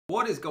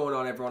What is going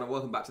on, everyone, and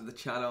welcome back to the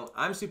channel.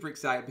 I'm super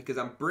excited because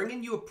I'm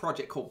bringing you a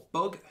project called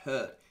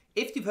BugHerd.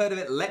 If you've heard of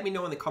it, let me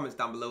know in the comments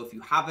down below. If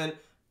you haven't,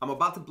 I'm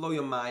about to blow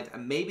your mind,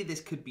 and maybe this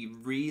could be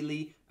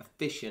really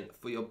efficient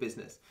for your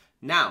business.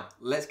 Now,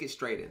 let's get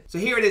straight in. So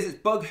here it is, it's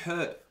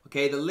BugHerd.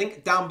 Okay, the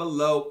link down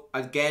below,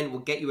 again, will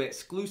get you an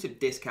exclusive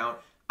discount,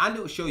 and it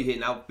will show you here.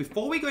 Now,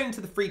 before we go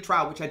into the free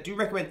trial, which I do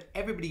recommend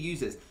everybody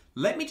uses,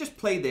 let me just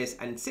play this,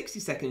 and in 60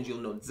 seconds, you'll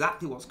know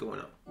exactly what's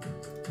going on.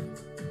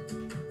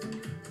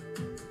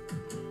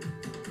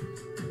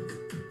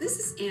 This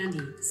is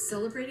Andy,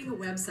 celebrating a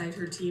website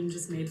her team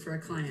just made for a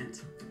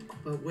client.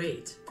 But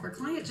wait, our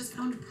client just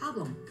found a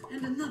problem,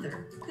 and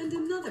another, and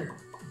another.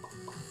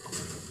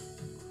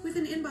 With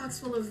an inbox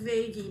full of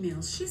vague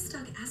emails, she's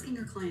stuck asking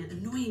her client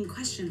annoying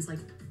questions like,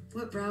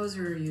 what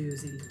browser are you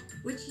using?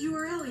 Which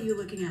URL are you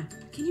looking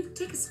at? Can you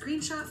take a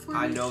screenshot for me?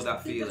 I know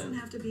that feeling. It doesn't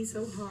have to be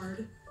so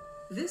hard.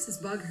 This is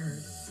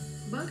BugHerd.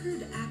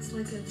 BugHerd acts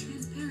like a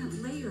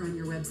transparent layer on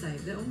your website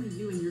that only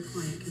you and your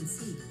client can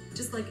see.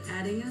 Just like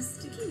adding a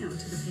sticky note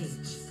to the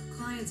page.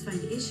 Clients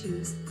find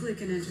issues,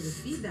 click and enter the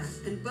feedback,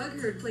 and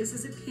BugHerd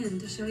places a pin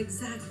to show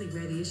exactly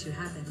where the issue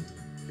happened,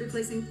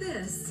 replacing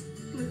this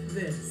with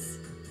this.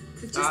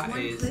 With just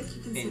one click,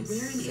 you can see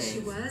where an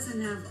issue was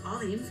and have all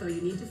the info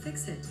you need to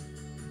fix it.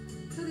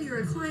 Whether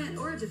you're a client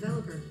or a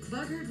developer,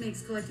 BugHerd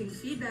makes collecting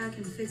feedback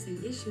and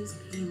fixing issues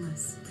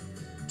painless.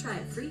 Try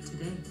it free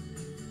today.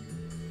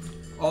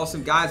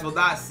 Awesome, guys. Well,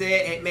 that's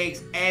it. It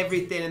makes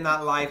everything in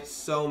that life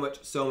so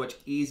much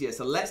easier.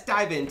 So let's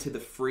dive into the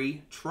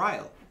free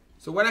trial.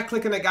 So when I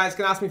click on it, guys, it's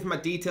going to ask me for my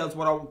details.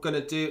 What I'm going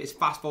to do is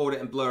fast forward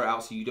it and blur it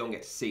out so you don't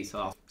get to see.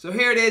 So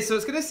here it is. So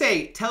it's going to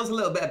say, tells a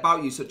little bit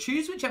about you. So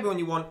choose whichever one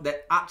you want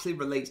that actually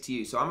relates to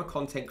you. So I'm a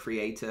content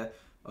creator.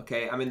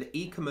 Okay, I'm in the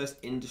e-commerce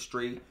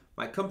industry.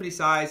 My company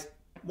size,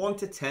 1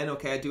 to 10.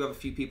 Okay, I do have a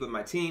few people in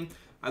my team.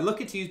 I'm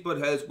looking to use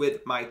BugHerd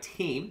with my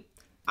team.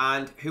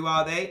 And who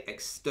are they?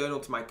 External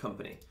to my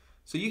company.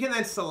 So you can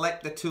then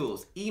select the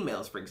tools,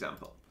 emails, for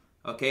example.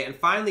 Okay, and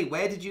finally,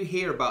 where did you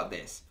hear about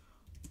this?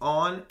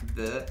 On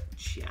the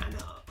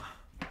channel.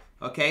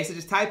 Okay, so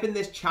just type in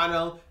this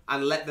channel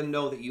and let them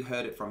know that you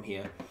heard it from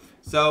here.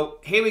 So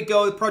here we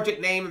go, the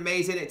project name,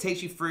 amazing. It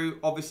takes you through,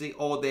 obviously,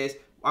 all this.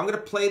 I'm going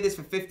to play this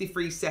for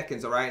 53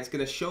 seconds, all right? It's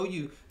going to show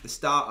you the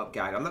startup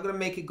guide. I'm not going to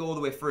make it go all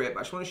the way through it, but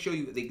I just want to show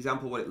you the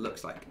example of what it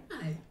looks like.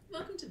 Hi,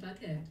 welcome to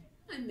BugHerd.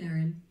 I'm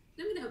Marin.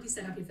 I'm going to help you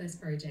set up your first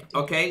project.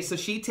 Okay, so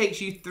she takes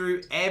you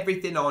through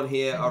everything on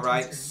here, all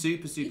right?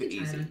 Super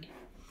easy.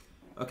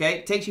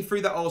 Okay, takes you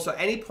through that also. At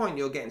any point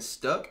you're getting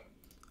stuck,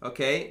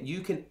 okay, you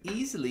can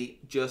easily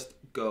just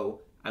go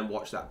and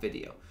watch that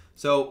video.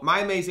 So my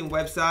amazing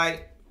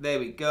website, there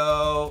we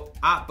go,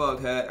 at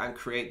BugHerd, and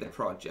create the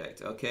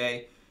project,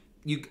 okay?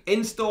 You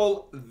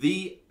install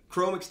the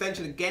Chrome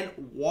extension. Again,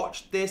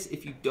 watch this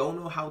if you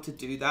don't know how to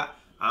do that.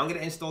 I'm going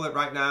to install it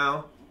right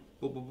now.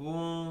 Boom, boom,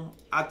 boom.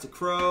 Add to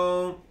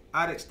Chrome,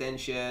 add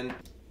extension,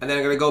 and then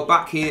I'm going to go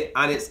back here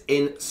and it's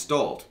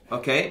installed,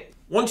 okay?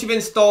 Once you've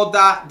installed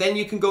that, then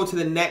you can go to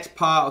the next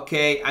part,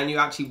 okay, and you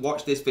actually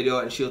watch this video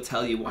and she'll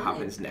tell you what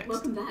happens next.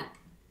 Welcome back.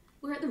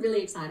 We're at the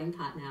really exciting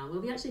part now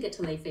where we actually get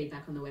to leave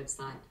feedback on the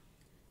website.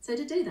 So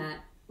to do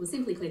that, we'll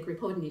simply click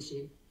Report an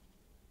Issue.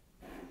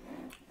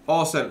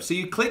 Awesome. So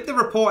you click the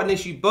Report an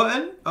Issue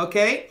button,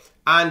 okay,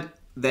 and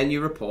then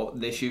you report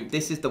the issue.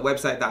 This is the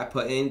website that I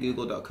put in,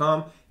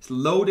 google.com. It's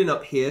loading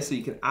up here so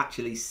you can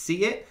actually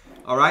see it.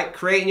 All right,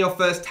 creating your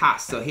first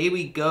task. So here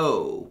we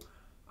go.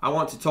 I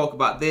want to talk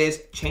about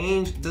this.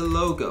 Change the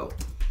logo.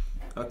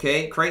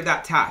 Okay, create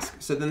that task.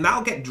 So then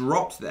that'll get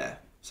dropped there.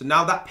 So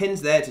now that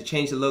pin's there to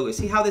change the logo.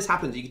 See how this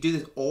happens? You can do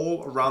this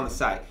all around the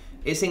site.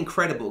 It's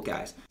incredible,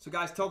 guys. So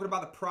guys, talking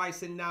about the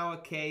pricing now,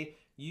 okay,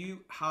 you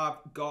have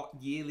got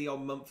yearly or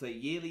monthly.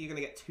 Yearly, you're gonna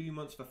get 2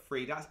 months for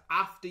free. That's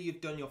after you've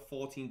done your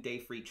 14-day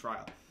free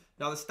trial.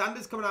 Now the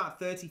standard's coming out at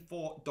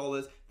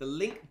 $34. The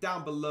link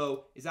down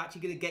below is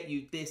actually gonna get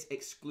you this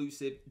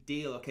exclusive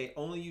deal, okay?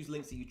 Only use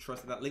links that you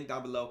trust, and that link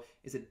down below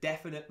is a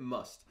definite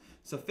must.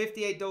 So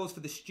 $58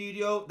 for the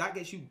studio, that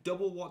gets you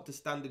double what the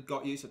standard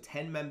got you, so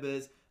 10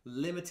 members,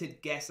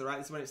 limited guests, all right?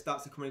 This is when it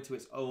starts to come into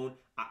its own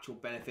actual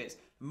benefits.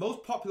 The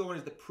most popular one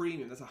is the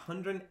premium, that's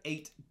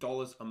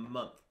 $108 a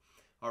month.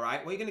 All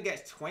right, what you're gonna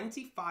get is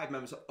 25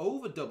 members, so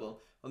over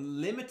double,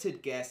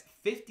 unlimited guests,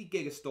 50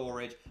 gig of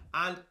storage,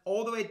 and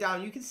all the way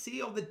down, you can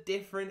see all the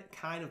different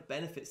kind of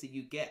benefits that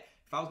you get.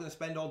 If I was gonna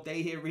spend all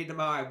day here reading them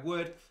out, I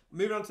would.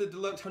 Moving on to the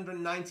deluxe,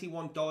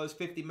 $191,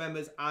 50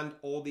 members, and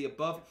all the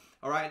above.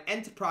 All right, and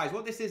enterprise,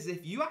 what this is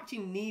if you actually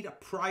need a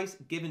price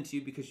given to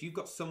you because you've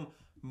got some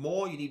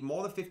more, you need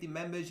more than 50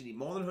 members, you need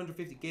more than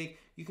 150 gig,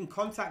 you can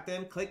contact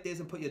them, click this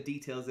and put your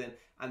details in,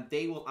 and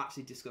they will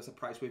actually discuss a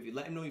price with you.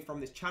 Let them know you're from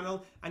this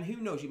channel, and who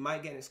knows, you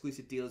might get an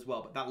exclusive deal as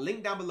well. But that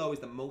link down below is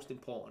the most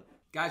important.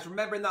 Guys,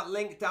 remembering that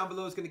link down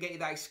below is going to get you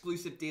that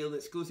exclusive deal, the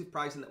exclusive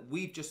pricing that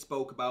we've just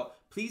spoke about.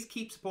 Please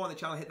keep supporting the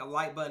channel, hit the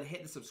like button,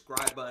 hit the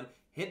subscribe button,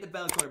 hit the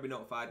bell icon to be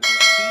notified, and I'll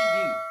see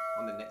you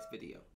on the next video.